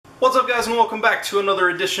What's up, guys, and welcome back to another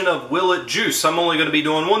edition of Will It Juice. I'm only going to be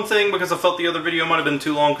doing one thing because I felt the other video might have been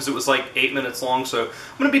too long because it was like 8 minutes long, so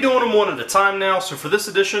I'm going to be doing them one at a time now. So for this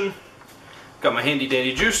edition, got my handy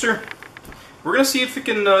dandy juicer. We're going to see if we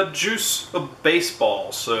can juice a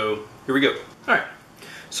baseball, so here we go. Alright,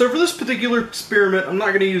 so for this particular experiment, I'm not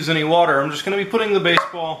going to use any water. I'm just going to be putting the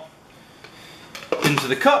baseball into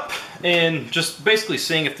the cup and just basically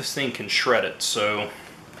seeing if this thing can shred it. So,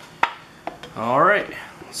 alright.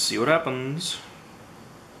 Let's see what happens.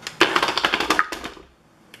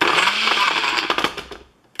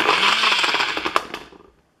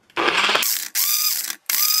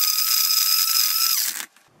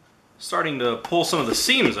 Starting to pull some of the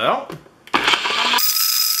seams out.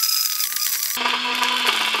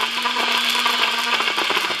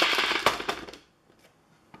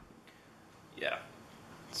 Yeah,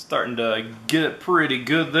 starting to get it pretty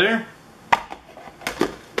good there.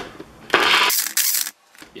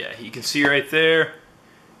 Yeah, you can see right there,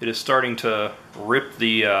 it is starting to rip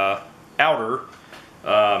the outer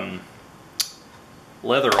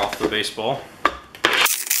leather off the baseball.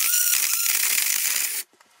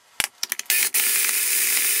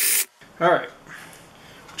 Alright,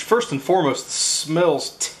 which first and foremost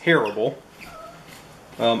smells terrible.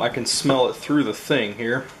 I can smell it through the thing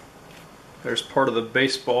here. There's part of the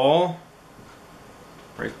baseball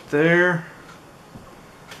right there.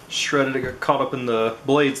 Shredded, it got caught up in the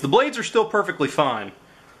blades. The blades are still perfectly fine.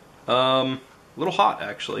 A little hot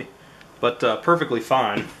actually, but perfectly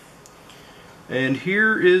fine. And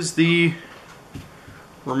here is the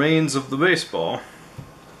remains of the baseball.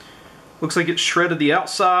 Looks like it shredded the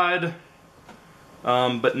outside,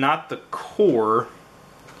 but not the core.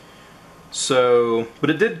 So, but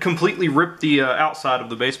it did completely rip the outside of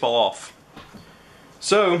the baseball off.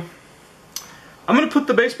 So, I'm going to put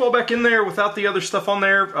the baseball back in there without the other stuff on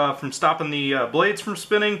there from stopping the blades from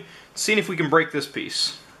spinning, seeing if we can break this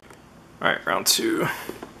piece. Alright, round two.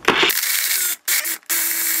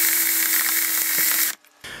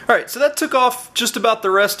 Alright, so that took off just about the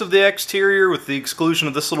rest of the exterior with the exclusion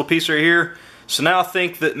of this little piece right here. So now I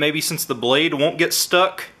think that maybe since the blade won't get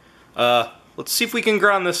stuck, let's see if we can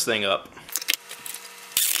grind this thing up.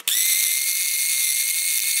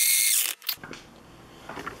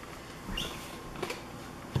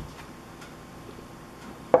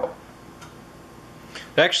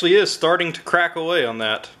 It actually is starting to crack away on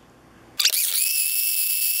that.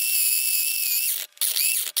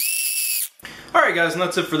 Alright guys, and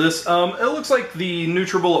that's it for this. It looks like the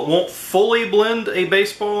NutriBullet won't fully blend a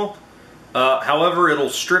baseball. However, it'll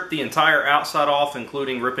strip the entire outside off,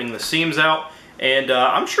 including ripping the seams out. And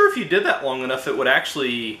I'm sure if you did that long enough, it would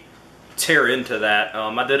actually tear into that.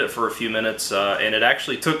 I did it for a few minutes, and it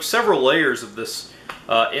actually took several layers of this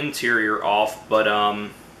interior off.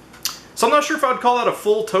 But so I'm not sure if I'd call that a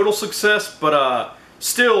full total success, but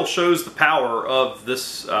still shows the power of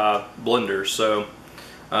this blender. So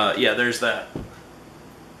yeah, there's that.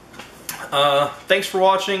 Thanks for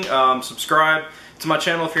watching. Subscribe to my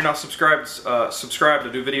channel if you're not subscribed. Subscribe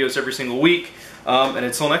to do videos every single week. And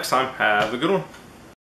until next time, have a good one.